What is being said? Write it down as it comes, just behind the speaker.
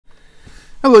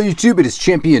Hello YouTube, it is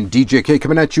Championdjk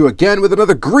coming at you again with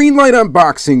another Greenlight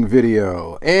unboxing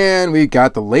video. And we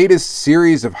got the latest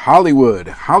series of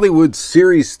Hollywood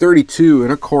Series 32.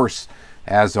 And of course,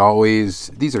 as always,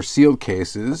 these are sealed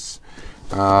cases.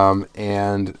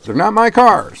 And they're not my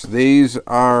cars. These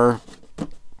are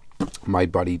my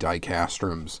buddy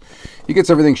Diecast. He gets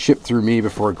everything shipped through me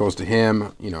before it goes to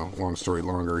him. You know, long story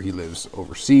longer, he lives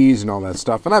overseas and all that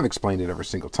stuff. And I've explained it every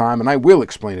single time, and I will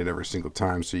explain it every single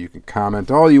time, so you can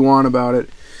comment all you want about it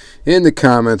in the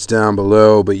comments down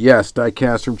below. But yes,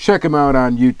 Diecast, check him out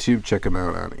on YouTube, check him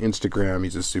out on Instagram.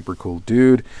 He's a super cool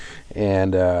dude,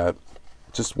 and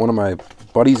just one of my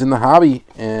buddies in the hobby,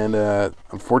 and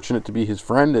I'm fortunate to be his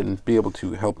friend and be able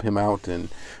to help him out. And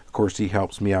of course, he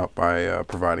helps me out by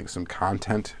providing some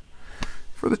content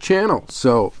for the channel.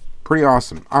 So pretty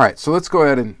awesome. All right, so let's go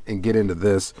ahead and get into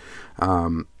this.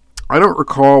 I don't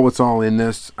recall what's all in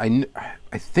this. I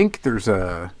think there's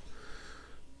a,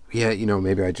 yeah, you know,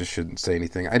 maybe I just shouldn't say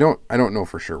anything. I don't know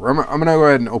for sure. I'm gonna go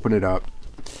ahead and open it up.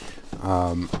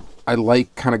 I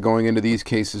like kind of going into these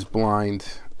cases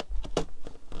blind.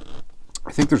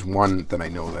 I think there's one that I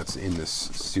know that's in this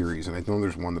series, and I know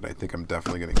there's one that I think I'm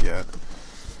definitely going to get.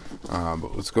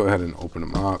 But let's go ahead and open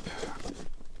them up.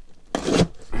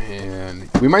 And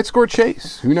we might score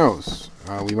chase. Who knows?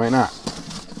 We might not.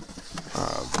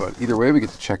 But either way, we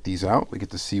get to check these out. We get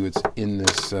to see what's in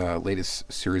this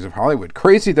latest series of Hollywood.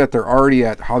 Crazy that they're already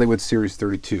at Hollywood Series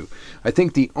 32. I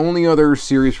think the only other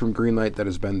series from Greenlight that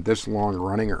has been this long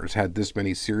running or has had this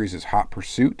many series is Hot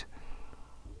Pursuit.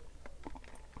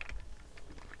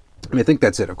 And I think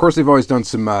that's it. Of course, they've always done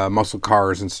some muscle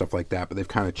cars and stuff like that, but they've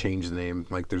kind of changed the name.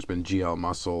 Like there's been GL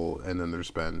Muscle, and then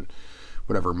there's been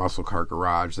whatever Muscle Car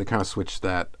Garage. They kind of switched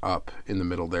that up in the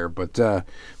middle there. But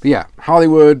yeah,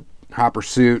 Hollywood, Hot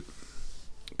Pursuit,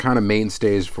 kind of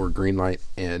mainstays for Greenlight,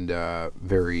 and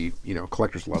very, you know,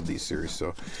 collectors love these series.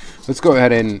 So let's go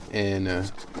ahead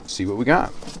and see what we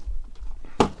got.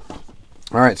 All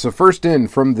right, so first in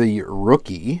from the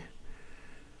rookie.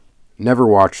 Never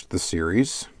watched the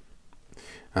series.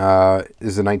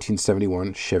 Is a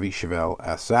 1971 Chevy Chevelle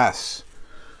SS.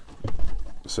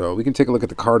 So we can take a look at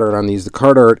the card art on these. The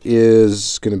card art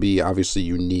is going to be obviously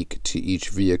unique to each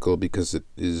vehicle because it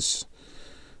is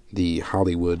the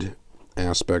Hollywood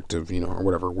aspect of, you know, or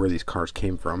whatever, where these cars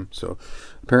came from. So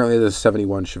apparently the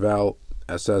 71 Chevelle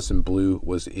SS in blue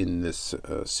was in this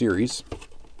series.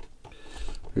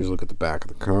 Here's a look at the back of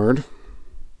the card.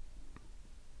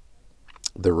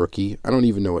 The rookie. I don't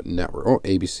even know what network. Oh,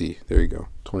 ABC. There you go.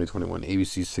 2021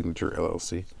 ABC Signature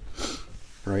LLC.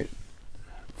 Right.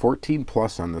 14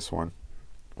 plus on this one,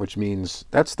 which means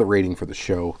that's the rating for the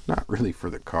show, not really for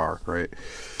the car, right?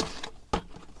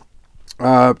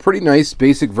 Pretty nice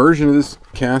basic version of this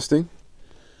casting.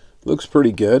 Looks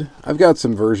pretty good. I've got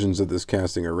some versions of this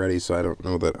casting already, so I don't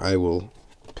know that I will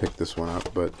pick this one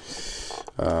up, but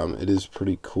it is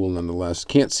pretty cool nonetheless.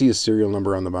 Can't see a serial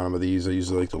number on the bottom of these. I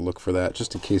usually like to look for that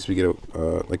just in case we get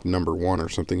a like number 1 or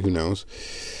something. Who knows?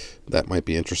 That might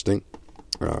be interesting.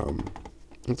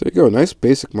 There you go. Nice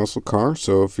basic muscle car.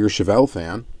 So if you're a Chevelle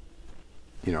fan,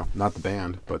 you know, not the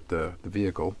band, but the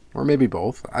vehicle, or maybe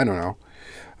both, I don't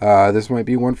know. This might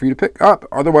be one for you to pick up.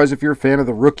 Otherwise, if you're a fan of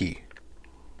the rookie,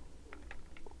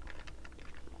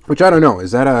 which I don't know,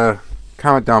 is that a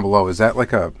comment down below? Is that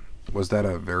like a, was that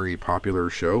a very popular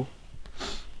show?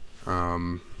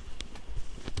 I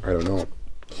don't know.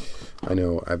 I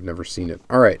know I've never seen it.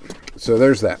 All right, so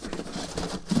there's that.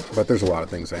 But there's a lot of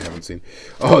things I haven't seen.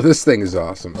 Oh, this thing is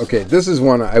awesome. Okay, this is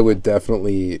one I would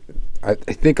definitely, I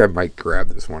think I might grab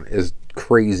this one, as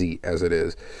crazy as it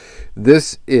is.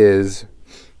 This is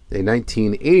a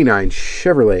 1989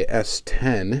 Chevrolet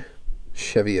S10,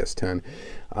 Chevy S10.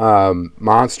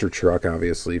 Monster truck,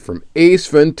 obviously, from Ace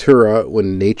Ventura,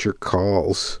 When Nature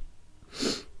Calls.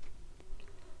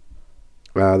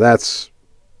 That's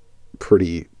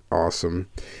pretty awesome.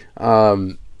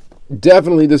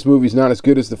 Definitely this movie's not as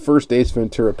good as the first Ace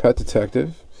Ventura Pet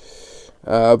Detective,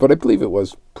 but I believe it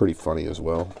was pretty funny as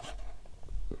well.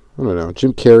 I don't know.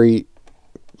 Jim Carrey,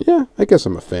 yeah, I guess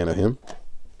I'm a fan of him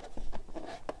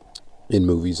in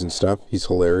movies and stuff. He's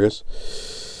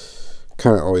hilarious.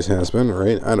 Kind of always has been,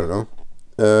 right? I don't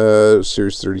know.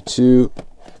 Series 32.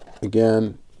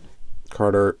 Again,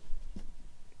 card art.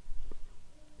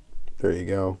 There you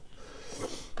go.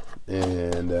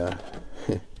 And,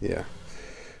 yeah.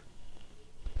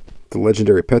 The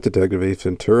legendary pet detective Ace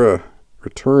Ventura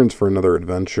returns for another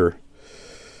adventure.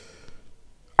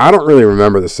 I don't really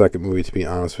remember the second movie, to be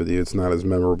honest with you. It's not as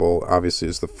memorable, obviously,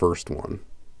 as the first one.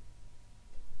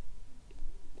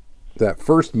 That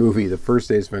first movie, the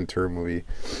first Ace Ventura movie,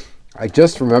 I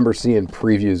just remember seeing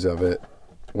previews of it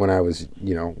when I was,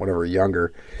 whatever,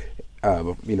 younger,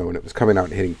 when it was coming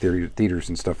out and hitting theaters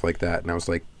and stuff like that. And I was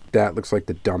like, that looks like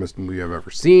the dumbest movie I've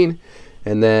ever seen.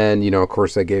 And then, of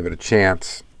course, I gave it a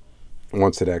chance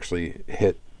once it actually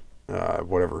hit,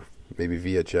 maybe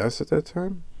VHS at that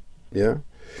time. Yeah.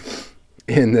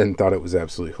 And then thought it was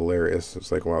absolutely hilarious.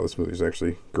 It's like, wow, this movie's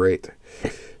actually great.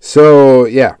 So,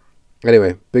 yeah.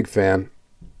 Anyway, big fan,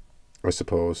 I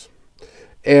suppose.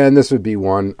 And this would be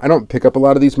one. I don't pick up a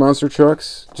lot of these monster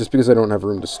trucks just because I don't have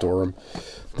room to store them.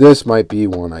 This might be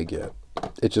one I get.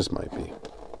 It just might be.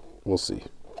 We'll see.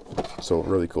 So,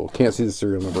 really cool. Can't see the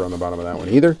serial number on the bottom of that one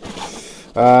either.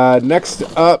 Next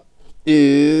up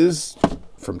is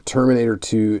from Terminator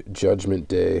 2 Judgment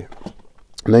Day.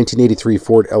 1983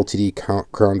 Ford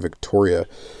LTD Crown Victoria.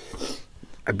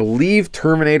 I believe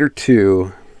Terminator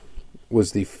 2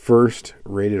 was the first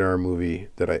rated R movie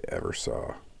that I ever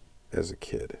saw as a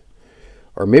kid.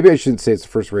 Or maybe I shouldn't say it's the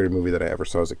first rated movie that I ever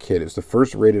saw as a kid. It's the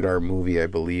first rated R movie, I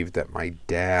believe, that my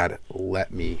dad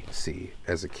let me see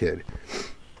as a kid.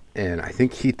 And I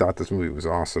think he thought this movie was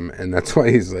awesome. And that's why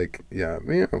he's like, yeah,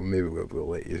 maybe we'll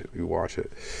let you watch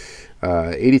it.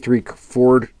 83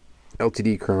 Ford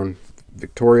LTD Crown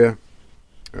Victoria.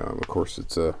 Of course,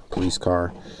 it's a police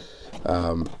car.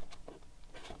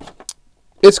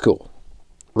 It's cool.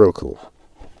 Real cool.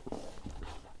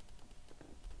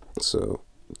 So,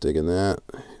 digging that.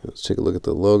 Let's take a look at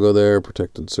the logo there.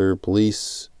 Protect and Serve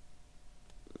Police.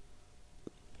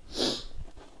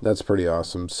 That's pretty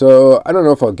awesome. So, I don't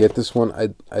know if I'll get this one.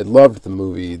 I loved the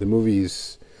movie. The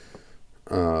movie's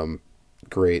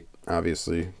great,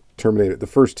 obviously. Terminator. The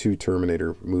first two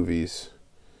Terminator movies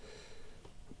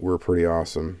were pretty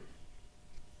awesome.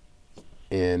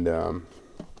 And,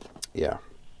 yeah.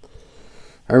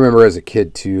 I remember as a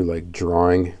kid, too, like,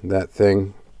 drawing that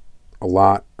thing a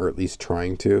lot, or at least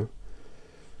trying to.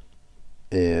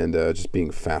 And just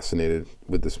being fascinated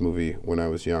with this movie when I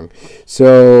was young.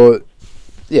 So,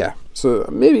 yeah. So,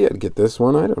 maybe I'd get this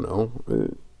one. I don't know.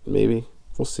 Maybe.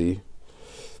 We'll see.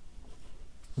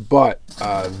 But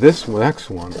this next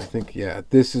one, I think, yeah,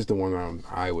 this is the one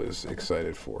I was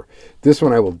excited for. This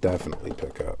one I will definitely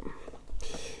pick up.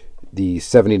 The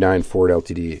 79 Ford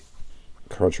LTD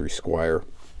Country Squire.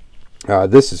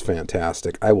 This is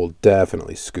fantastic. I will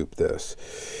definitely scoop this.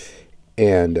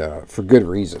 And for good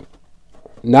reason.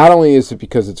 Not only is it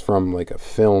because it's from like a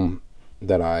film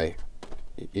that I,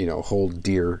 hold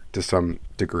dear to some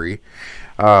degree,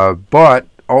 but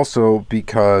also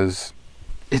because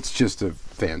it's just a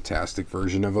fantastic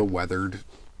version of a weathered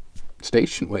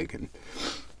station wagon.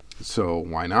 So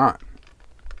why not?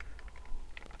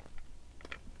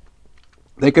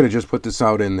 They could have just put this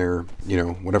out in their,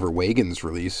 whatever Wagons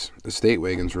release, the state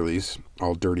Wagons release,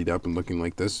 all dirtied up and looking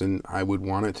like this, and I would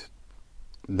want it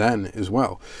then as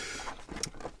well.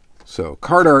 So,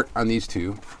 card art on these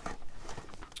two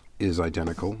is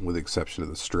identical, with the exception of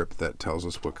the strip that tells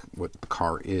us what the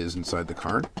car is inside the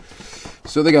card.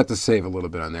 So they got to save a little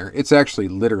bit on there. It's actually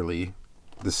literally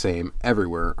the same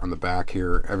everywhere on the back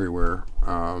here, everywhere.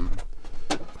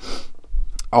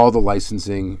 All the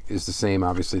licensing is the same.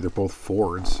 Obviously, they're both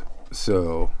Fords,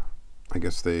 so I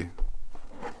guess they,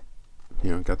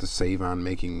 got to save on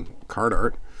making card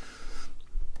art.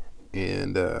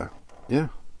 And, yeah,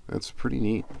 that's pretty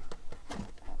neat.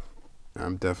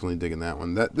 I'm definitely digging that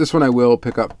one. This one I will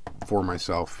pick up for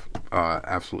myself,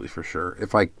 absolutely for sure.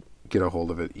 If I get a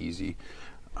hold of it easy,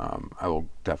 I will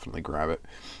definitely grab it.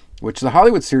 Which the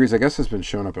Hollywood series, I guess, has been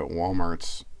showing up at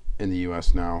Walmarts in the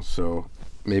U.S. now, so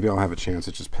maybe I'll have a chance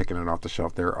at just picking it off the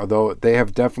shelf there. Although they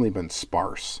have definitely been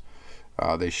sparse.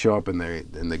 They show up and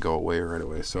they go away right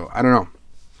away. So I don't know.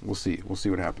 We'll see. We'll see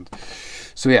what happens.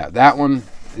 So yeah, that one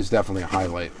is definitely a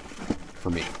highlight for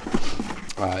me.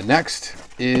 Next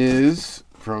is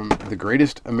from The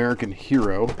Greatest American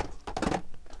Hero.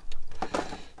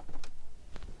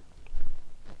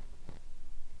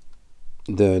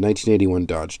 The 1981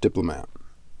 Dodge Diplomat.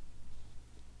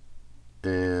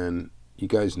 And you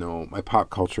guys know my pop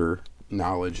culture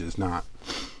knowledge is not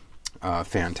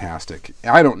fantastic.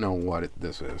 I don't know what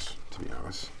this is, to be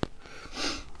honest.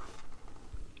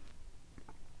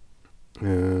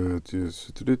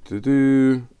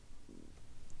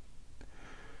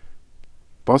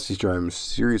 Bus he's driving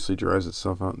seriously drives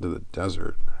itself out into the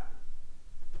desert.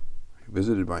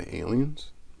 Visited by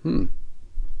aliens?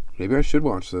 Maybe I should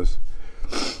watch this.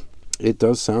 It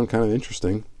does sound kind of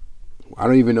interesting. I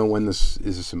don't even know when this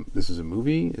is. This is a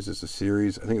movie? Is this a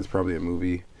series? I think it's probably a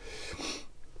movie.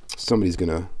 Somebody's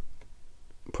gonna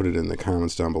put it in the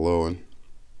comments down below and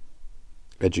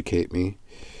educate me.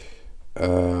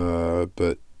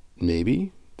 But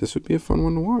maybe this would be a fun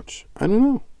one to watch. I don't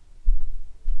know.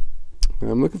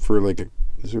 I'm looking for like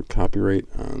is there copyright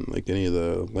on like any of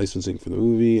the licensing for the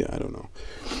movie? I don't know.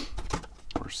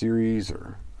 Or series,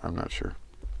 or I'm not sure.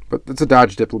 But it's a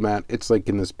Dodge Diplomat. It's like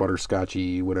in this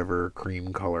butterscotchy, whatever,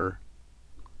 cream color.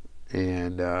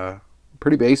 And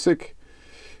pretty basic.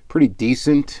 Pretty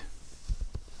decent.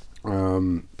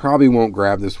 Probably won't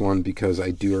grab this one because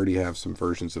I do already have some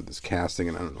versions of this casting,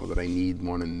 and I don't know that I need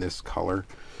one in this color.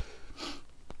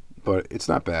 But it's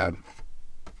not bad.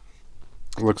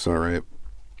 It looks alright.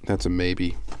 That's a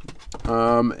maybe.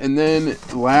 And then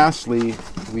lastly,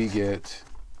 we get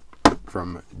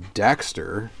from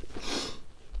Dexter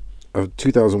a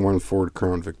 2001 Ford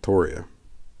Crown Victoria.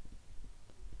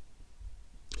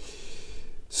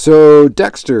 So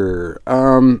Dexter,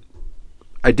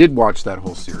 I did watch that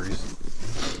whole series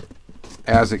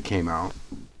as it came out,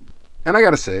 and I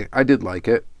gotta say I did like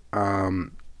it.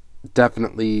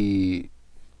 Definitely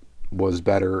was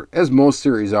better, as most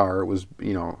series are. It was,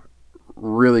 you know,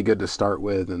 really good to start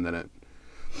with, and then it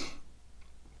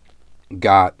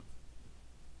got,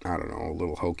 I don't know, a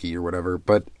little hokey or whatever,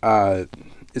 but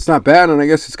it's not bad, and I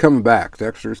guess it's coming back.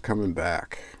 Dexter's coming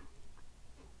back.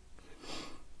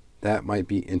 That might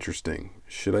be interesting.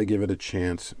 Should I give it a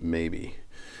chance? Maybe.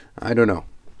 I don't know.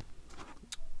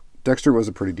 Dexter was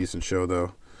a pretty decent show,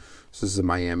 though. This is the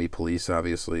Miami Police,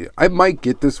 obviously. I might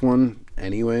get this one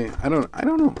anyway. I don't know. I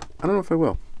don't know if I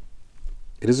will.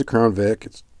 It is a Crown Vic,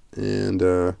 and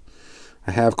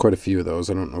I have quite a few of those.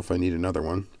 I don't know if I need another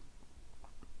one.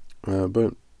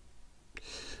 But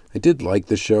I did like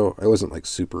the show. I wasn't like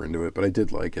super into it, but I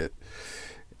did like it.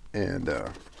 And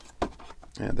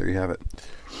yeah, there you have it.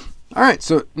 All right,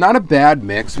 so not a bad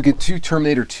mix. We get 2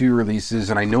 Terminator 2 releases,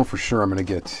 and I know for sure I'm going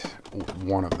to get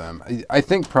one of them. I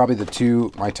think probably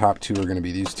my top 2 are going to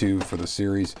be these 2 for the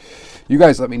series. You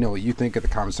guys let me know what you think in the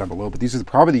comments down below, but these are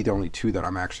probably the only 2 that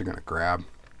I'm actually going to grab.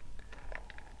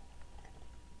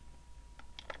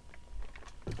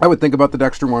 I would think about the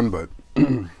Dexter one, but I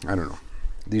don't know.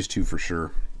 These 2 for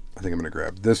sure. I think I'm going to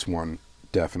grab this one,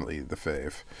 definitely the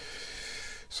fave.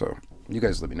 So you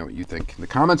guys let me know what you think in the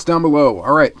comments down below.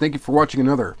 All right, thank you for watching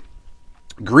another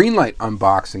Greenlight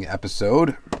unboxing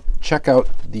episode. Check out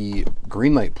the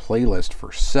Greenlight playlist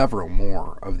for several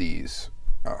more of these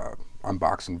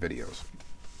unboxing videos.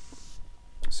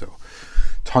 So,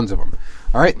 tons of them.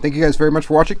 All right, thank you guys very much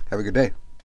for watching. Have a good day.